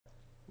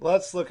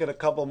Let's look at a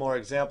couple more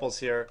examples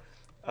here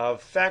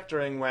of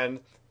factoring when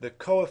the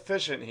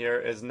coefficient here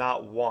is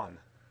not 1.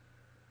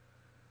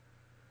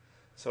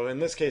 So in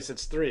this case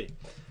it's 3.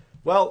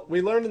 Well,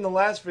 we learned in the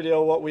last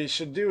video what we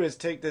should do is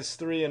take this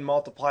 3 and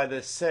multiply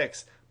this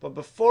 6. But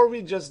before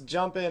we just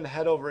jump in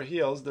head over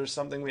heels, there's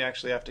something we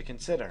actually have to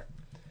consider.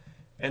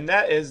 And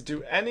that is,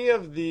 do any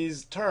of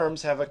these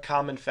terms have a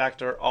common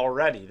factor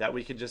already that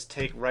we could just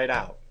take right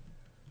out?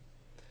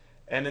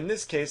 And in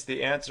this case,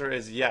 the answer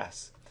is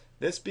yes.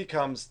 This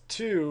becomes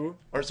 3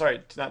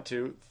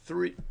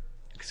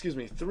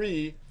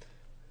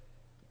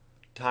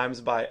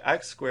 times by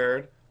x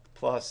squared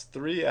plus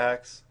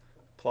 3x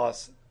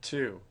plus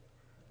 2.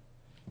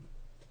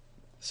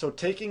 So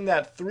taking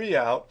that 3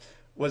 out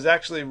was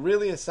actually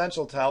really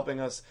essential to helping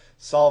us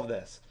solve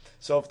this.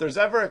 So if there's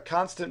ever a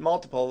constant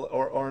multiple,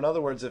 or in other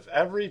words, if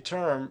every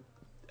term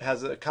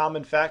has a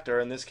common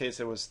factor, in this case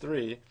it was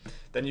 3,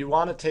 then you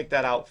want to take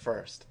that out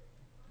first.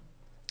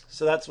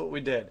 So that's what we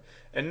did.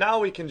 And now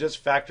we can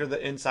just factor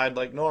the inside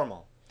like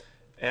normal.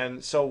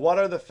 And so what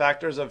are the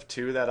factors of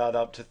 2 that add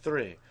up to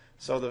 3?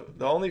 So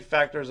the only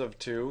factors of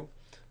 2,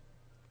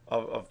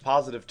 of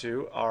positive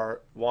 2, are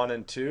 1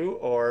 and 2,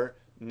 or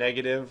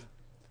negative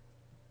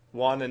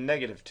 1 and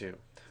negative 2.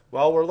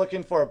 Well, we're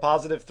looking for a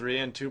positive 3,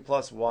 and 1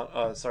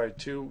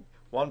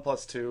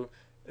 plus 2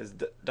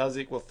 does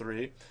equal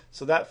 3.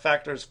 So that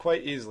factors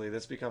quite easily.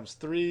 This becomes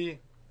 3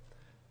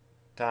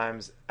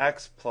 times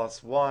x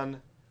plus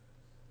 1,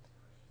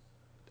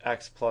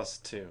 x plus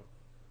 2.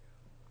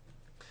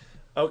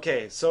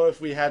 Okay, so if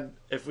we hadn't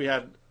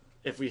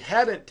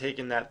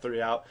taken that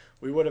 3 out,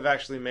 we would have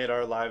actually made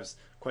our lives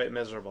quite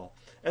miserable.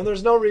 And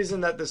there's no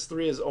reason that this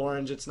 3 is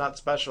orange. It's not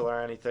special or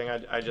anything.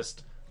 I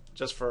just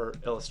for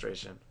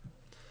illustration.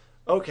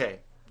 Okay,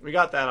 we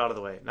got that out of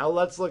the way. Now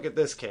let's look at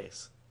this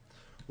case.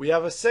 We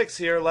have a 6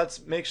 here.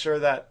 Let's make sure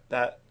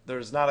that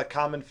there's not a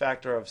common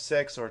factor of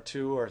 6 or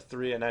 2 or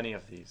 3 in any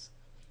of these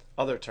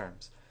other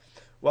terms.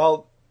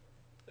 Well,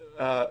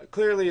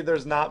 clearly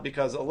there's not,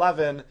 because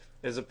 11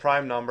 is a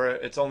prime number.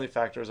 Its only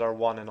factors are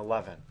 1 and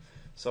 11.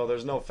 So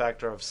there's no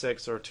factor of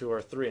 6 or 2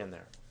 or 3 in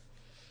there.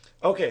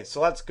 Okay, so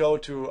let's go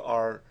to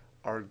our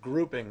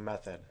grouping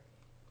method.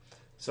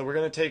 So we're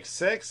going to take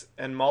 6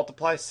 and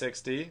multiply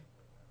 60.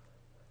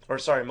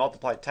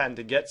 Multiply 10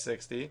 to get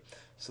 60.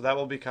 So that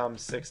will become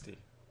 60.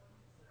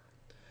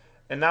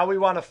 And now we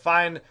want to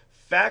find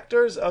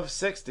factors of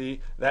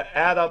 60 that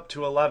add up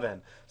to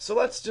 11. So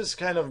let's just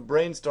kind of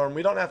brainstorm.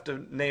 We don't have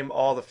to name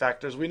all the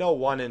factors. We know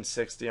 1 and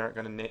 60 aren't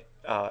going to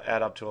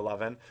add up to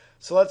 11.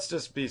 So let's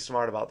just be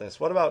smart about this.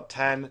 What about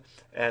 10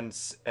 and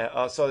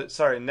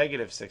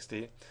negative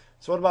 60?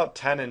 So what about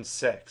 10 and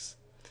 6?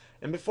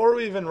 And before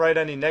we even write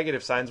any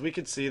negative signs, we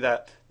could see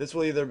that this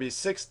will either be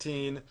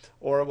 16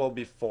 or it will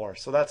be 4.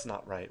 So that's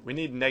not right. We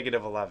need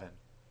negative 11.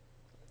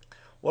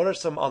 What are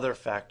some other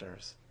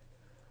factors?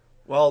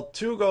 Well,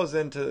 2 goes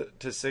into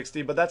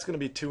 60, but that's going to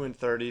be 2 and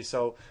 30.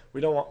 So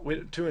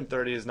 2 and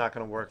 30 is not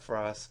going to work for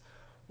us.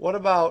 What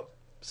about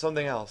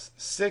something else?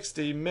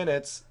 60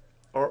 minutes,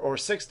 or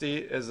 60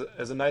 is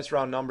a nice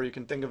round number. You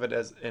can think of it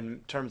as in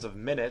terms of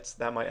minutes.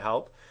 That might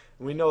help.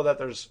 And we know that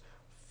there's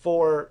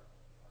 4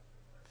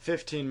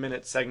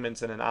 15-minute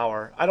segments in an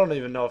hour. I don't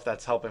even know if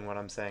that's helping what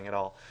I'm saying at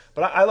all.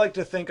 But I like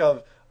to think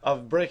of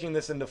breaking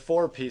this into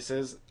 4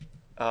 pieces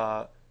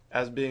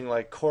as being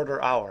like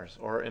quarter hours,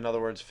 or in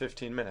other words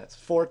 15 minutes.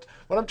 What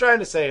I'm trying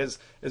to say is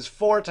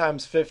 4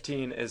 times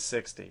 15 is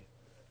 60.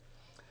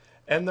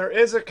 And there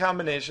is a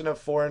combination of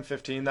 4 and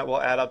 15 that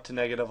will add up to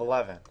negative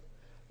 11.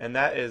 And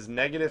that is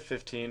negative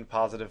 15,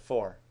 positive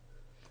 4.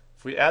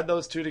 If we add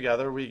those two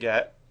together, we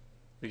get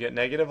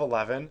negative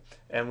 11,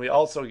 and we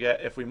also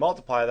get, if we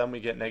multiply them,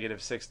 we get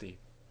negative 60.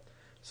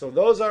 So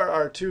those are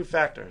our 2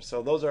 factors.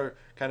 So those are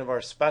kind of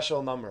our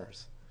special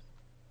numbers.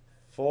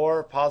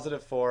 4,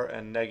 positive 4,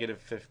 and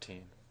negative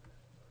 15.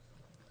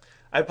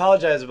 I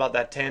apologize about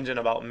that tangent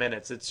about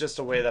minutes. It's just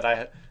a way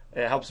that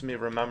it helps me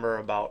remember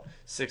about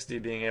 60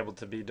 being able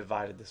to be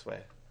divided this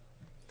way.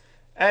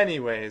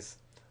 Anyways,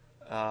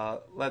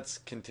 let's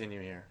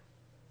continue here.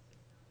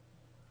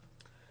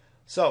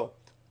 So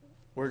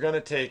we're going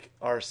to take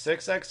our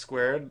 6x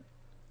squared,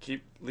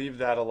 leave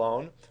that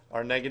alone,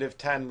 our negative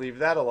 10, leave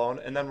that alone,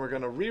 and then we're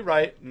going to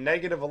rewrite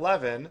negative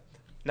 11x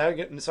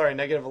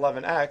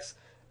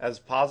as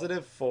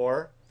positive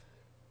 4x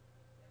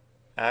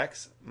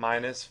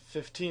minus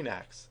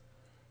 15x.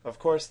 Of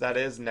course, that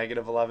is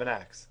negative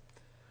 11x.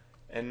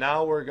 And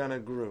now we're going to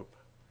group.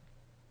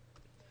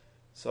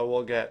 So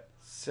we'll get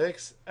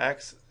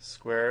 6x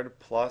squared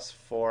plus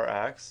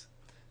 4x.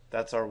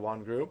 That's our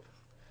one group.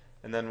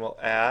 And then we'll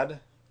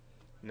add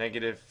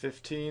negative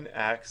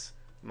 15x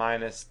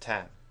minus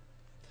 10.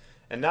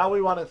 And now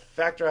we want to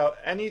factor out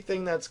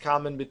anything that's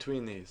common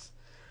between these.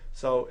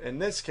 So in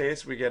this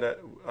case, we get a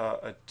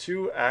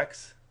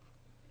 2x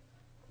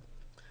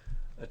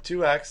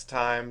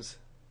times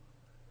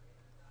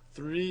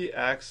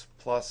 3x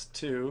plus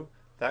 2.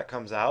 That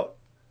comes out.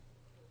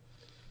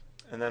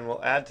 And then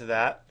we'll add to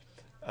that.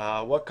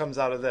 What comes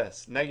out of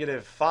this?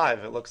 Negative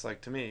 5, it looks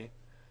like to me.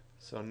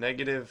 So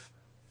negative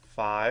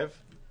 5.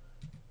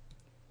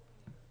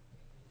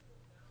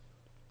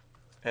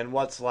 And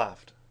what's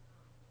left?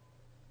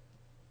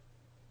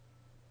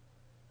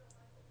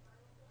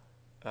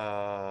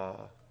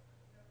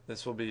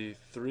 This will be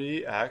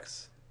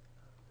 3x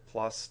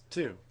plus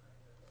 2.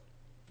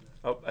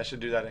 Oh, I should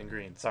do that in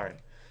green. Sorry.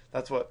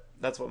 That's what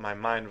my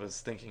mind was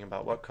thinking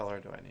about. What color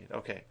do I need?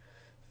 Okay.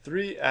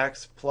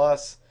 3x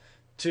plus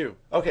 2.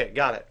 Okay,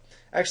 got it.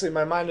 Actually,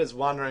 my mind is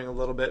wandering a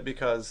little bit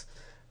because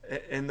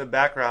in the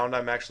background,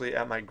 I'm actually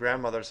at my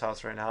grandmother's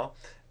house right now,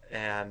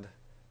 and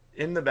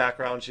in the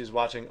background, she's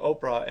watching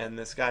Oprah, and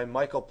this guy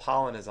Michael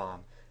Pollan is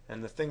on,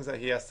 and the things that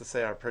he has to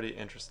say are pretty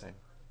interesting.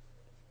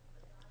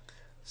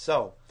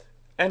 So,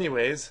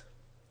 anyways,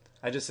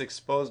 I just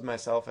exposed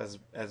myself as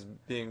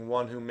being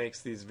one who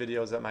makes these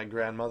videos at my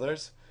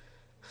grandmother's.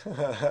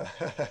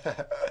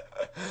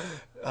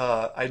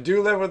 I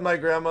do live with my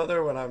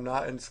grandmother when I'm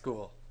not in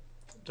school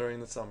during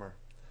the summer.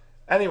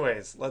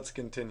 Anyways, let's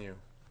continue.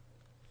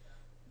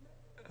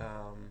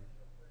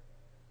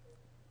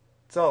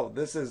 So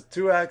this is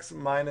 2x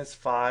minus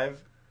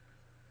 5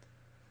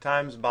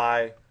 times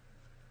by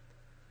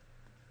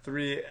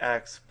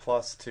 3x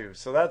plus 2.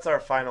 So that's our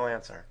final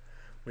answer.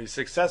 We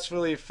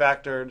successfully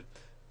factored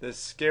this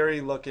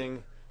scary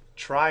looking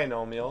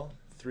trinomial,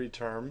 3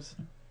 terms.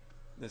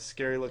 This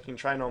scary looking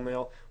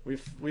trinomial, we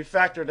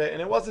factored it,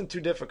 and it wasn't too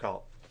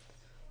difficult.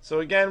 So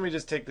again, we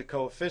just take the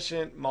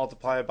coefficient,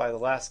 multiply it by the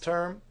last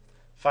term,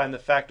 find the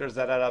factors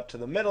that add up to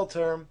the middle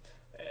term,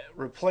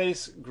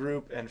 replace,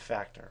 group, and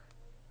factor.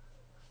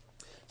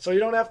 So you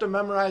don't have to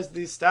memorize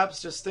these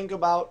steps, just think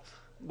about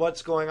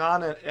what's going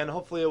on, and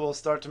hopefully it will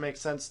start to make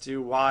sense to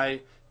you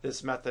why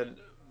this method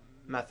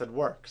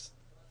works.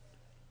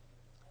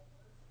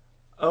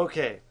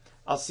 Okay,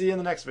 I'll see you in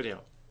the next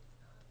video.